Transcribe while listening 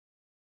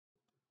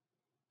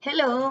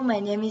Hello,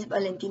 my name is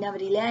Valentina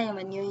Abrile. I am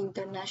a new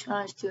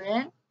international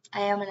student.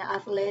 I am an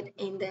athlete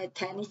in the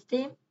tennis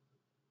team.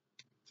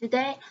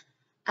 Today,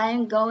 I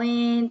am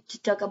going to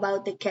talk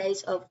about the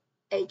case of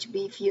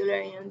HB Fuller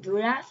in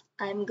Honduras.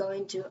 I'm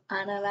going to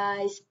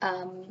analyze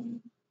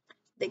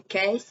the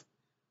case.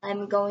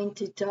 I'm going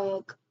to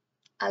talk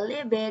a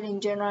little bit in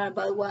general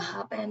about what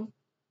happened,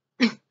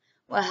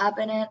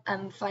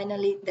 and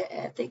finally the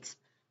ethics.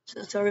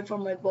 So sorry for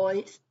my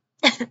voice.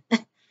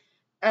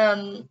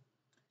 um,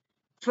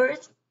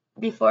 First,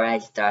 before I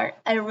start,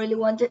 I really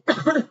wanted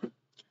to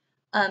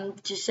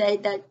say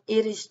that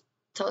it is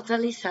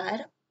totally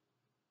sad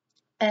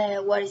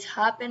what is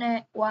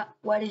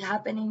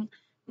happening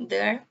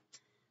there.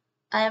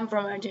 I am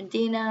from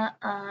Argentina,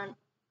 and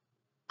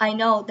I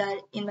know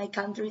that in my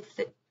country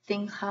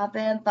things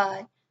happen,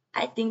 but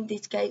I think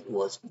this case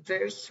was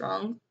very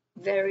strong,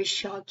 very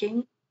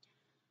shocking.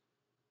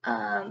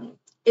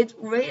 It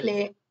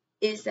really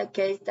is a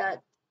case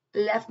that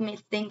left me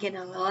thinking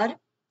a lot.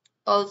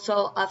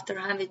 Also, after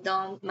having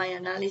done my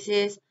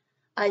analysis,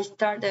 I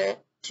started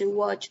to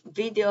watch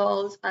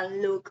videos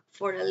and look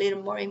for a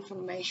little more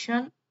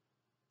information.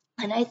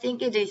 And I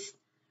think it is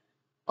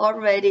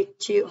already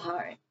too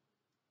hard.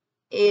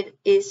 It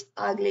is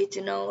ugly to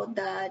know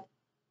that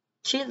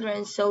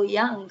children so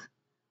young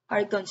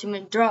are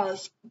consuming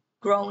drugs,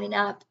 growing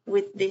up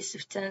with these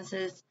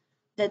substances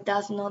that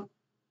does not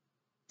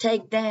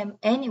take them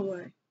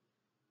anywhere,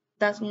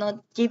 does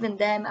not giving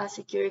them a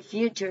secure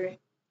future.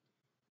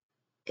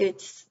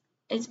 It's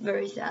it's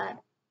very sad.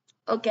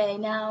 Okay,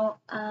 now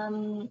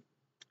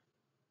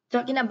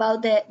talking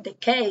about the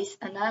case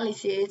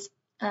analysis,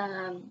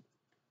 HB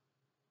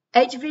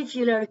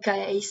Fuller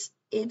case,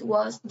 it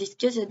was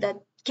discussed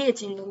that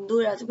kids in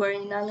Honduras were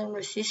inhaling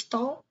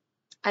resistol,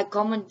 a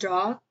common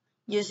drug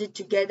used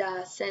to get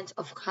a sense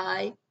of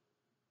high.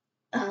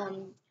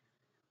 Um,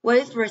 what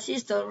is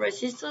resistol?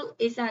 Resistol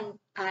is an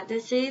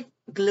adhesive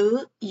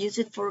glue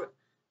used for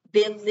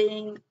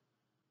building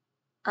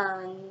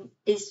and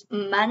is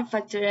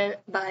manufactured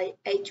by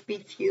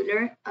HB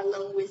Fuller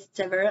along with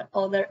several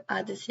other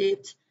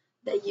adhesives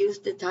that use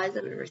the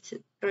title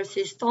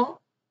resistol.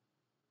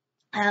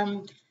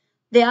 Um,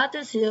 the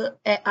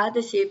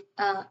adhesive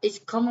is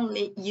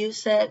commonly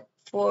used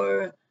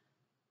for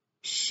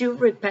shoe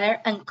repair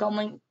and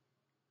common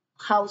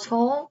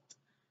household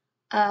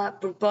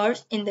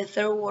purpose in the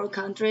third world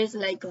countries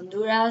like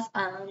Honduras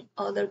and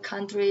other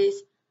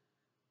countries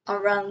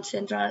around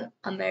Central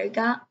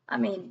America. I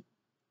mean,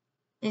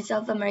 in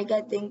South America,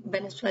 I think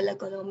Venezuela,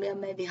 Colombia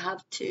maybe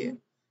have too.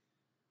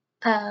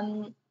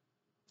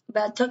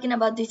 But talking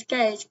about this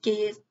case,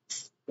 kids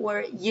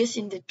were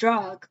using the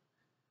drug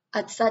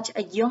at such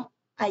a young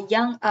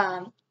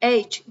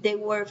age. They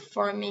were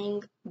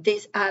forming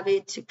this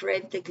habit to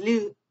crave the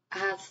glue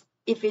as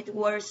if it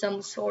were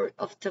some sort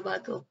of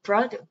tobacco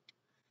product.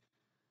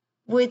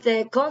 With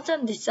the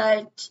constant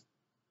desire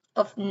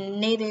of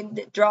needing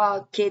the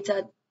drug, kids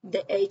at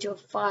the age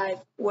of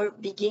 5 were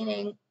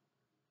beginning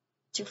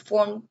to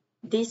form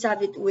this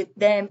habit with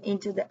them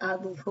into the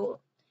adulthood.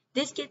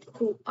 These kids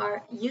who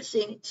are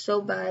using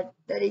so bad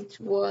that it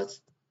was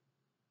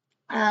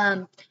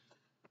um,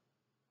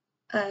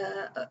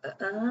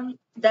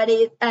 that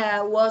it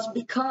was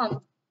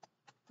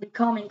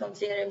becoming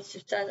considered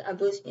substance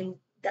abuse in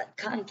that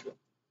country.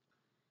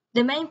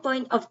 The main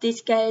point of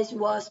this case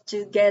was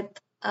to get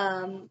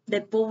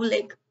the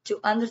public to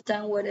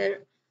understand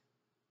whether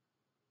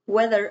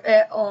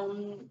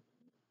on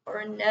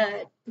or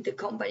not the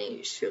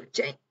company should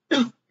change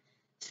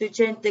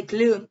the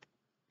glue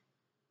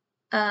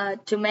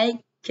to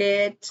make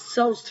it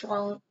so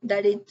strong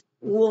that it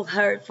will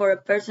hurt for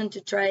a person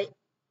to try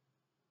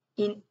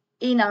in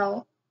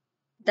out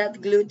that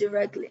glue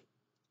directly.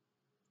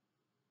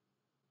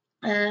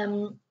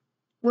 When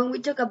we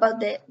talk about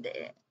the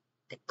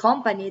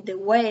company, the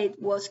way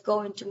it was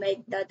going to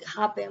make that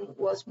happen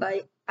was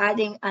by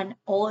adding an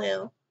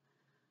oil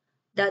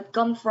that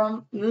comes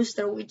from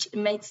mustard, which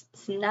makes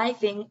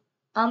sniffing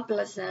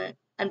unpleasant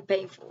and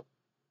painful.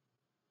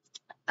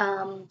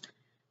 Um,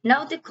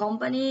 Now the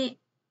company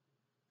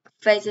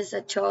faces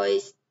a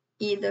choice: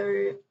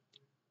 either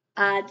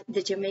add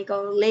the chemical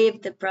or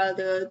leave the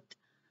product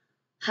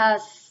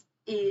has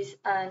is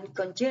and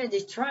continue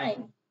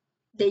destroying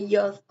the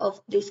youth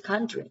of this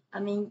country.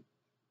 I mean,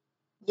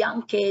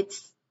 young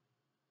kids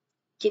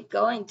keep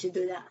going to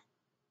do that.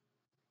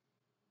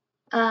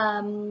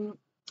 Um,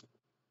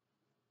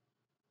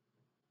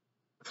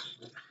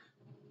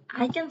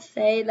 I can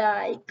say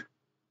like,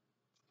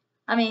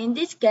 I mean, in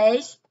this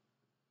case,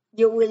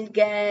 you will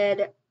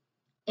get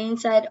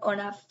insight on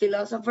a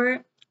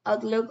philosopher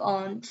outlook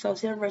on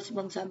social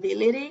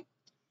responsibility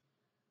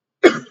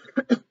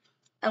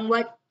and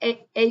what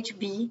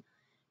HB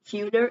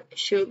Fuller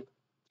should.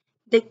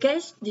 The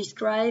case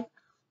describes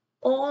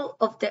all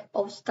of the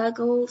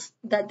obstacles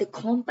that the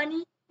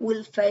company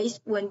will face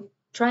when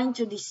trying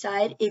to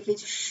decide if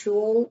it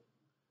should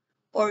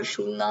or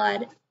should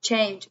not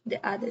change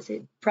the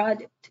adhesive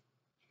product.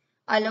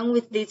 Along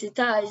with these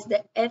details,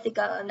 the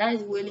ethical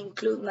analysis will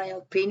include my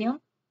opinion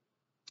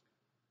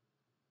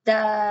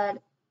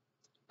that,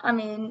 I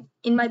mean,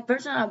 in my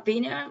personal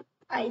opinion,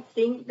 I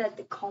think that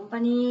the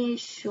company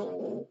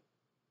should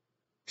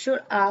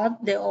add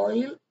the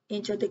oil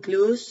into the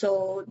glue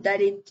so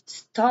that it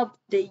stops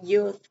the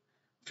youth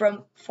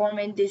from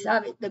forming this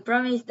habit. The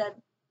problem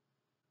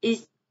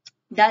is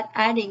that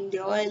adding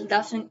the oil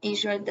doesn't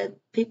ensure that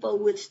people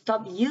will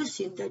stop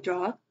using the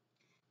drug,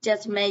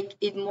 just make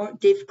it more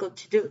difficult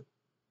to do.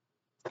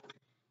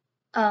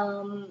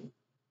 Um,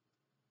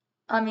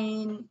 I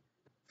mean,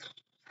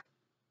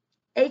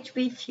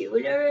 HP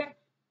Fueler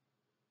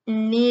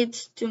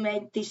needs to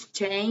make this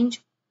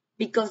change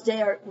because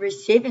they are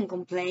receiving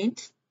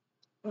complaints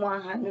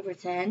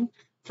 100%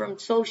 from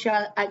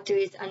social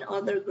activists and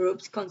other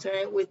groups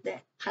concerned with the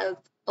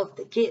health of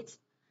the kids.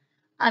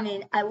 I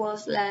mean, I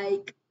was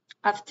like,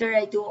 after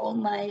I do all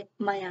my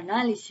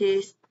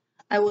analysis,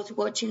 I was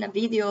watching a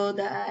video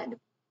that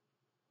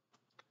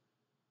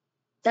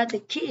the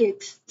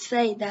kids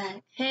say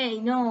that, hey,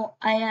 no,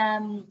 I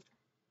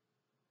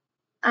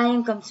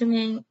am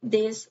consuming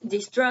this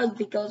drug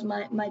because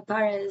my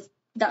parents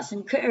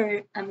doesn't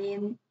care. I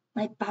mean,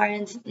 my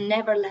parents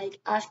never like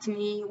asked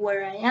me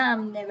where I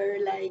am, never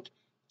like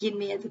give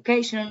me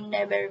education,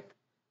 never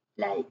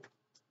like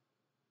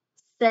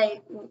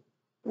say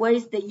what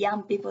is the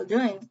young people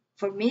doing.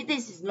 For me,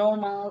 this is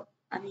normal.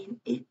 I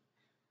mean,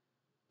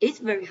 it's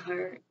very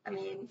hard. I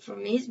mean, for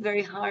me, it's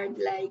very hard.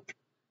 Like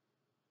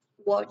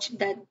watch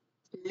that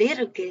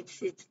little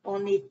kids. It's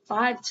only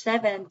 5,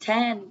 7,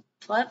 10,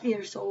 12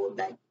 years old,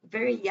 like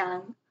very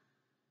young,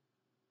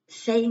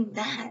 saying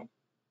that.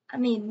 I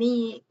mean,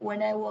 me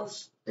when I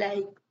was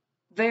like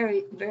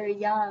very very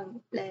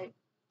young, like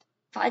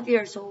 5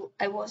 years old,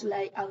 I was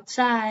like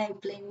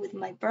outside playing with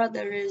my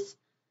brothers.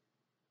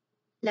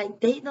 Like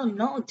they don't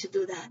know to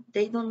do that.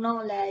 They don't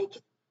know like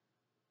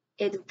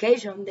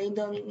education. They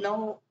don't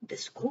know the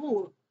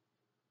school.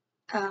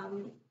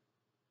 Um,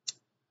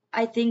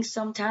 I think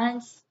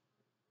sometimes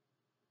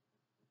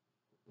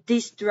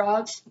these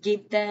drugs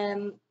give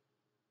them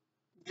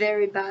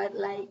very bad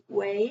like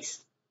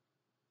ways.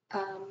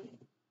 Um,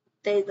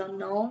 they don't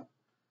know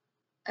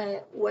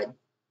what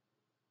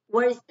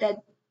is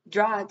that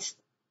drugs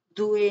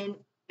doing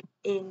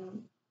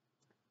in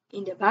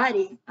in the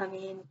body. I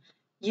mean,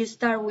 you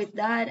start with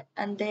that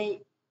and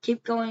they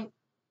keep going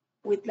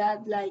with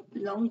that like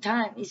long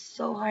time. It's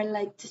so hard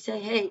like to say,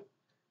 hey,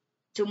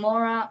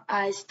 tomorrow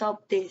I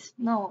stop this.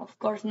 No, of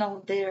course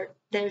no.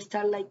 They're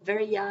start like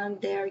very young.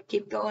 They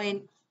keep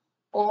going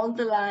all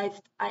the life.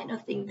 I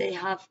don't think they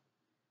have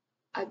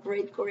a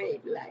great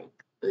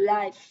like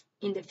life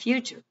in the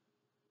future.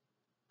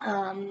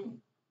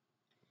 Um,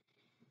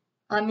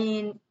 I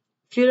mean,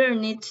 Fuller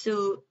needs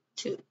to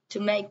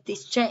make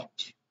this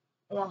change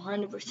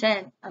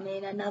 100%. I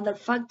mean, another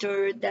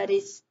factor that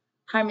is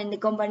harming the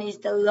company is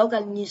the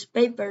local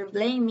newspaper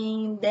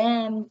blaming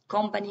them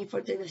company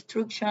for the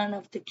destruction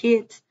of the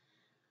kids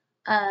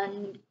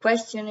and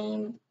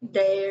questioning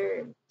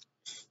their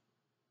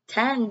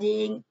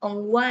standing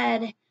on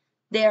what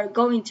they are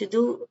going to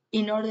do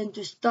in order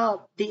to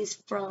stop this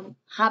from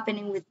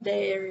happening with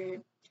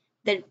their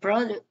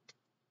product.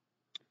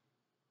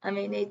 I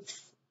mean,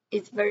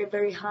 it's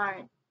very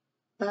hard,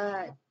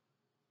 but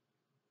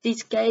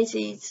this case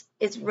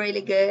is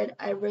really good.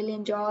 I really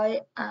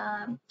enjoy.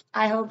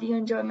 I hope you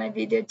enjoy my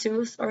video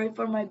too. Sorry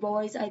for my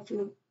voice. I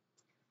feel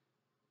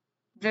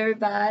very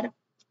bad.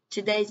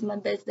 Today is my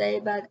best day,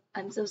 but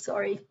I'm so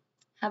sorry.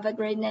 Have a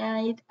great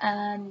night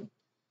and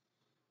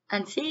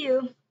see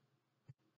you.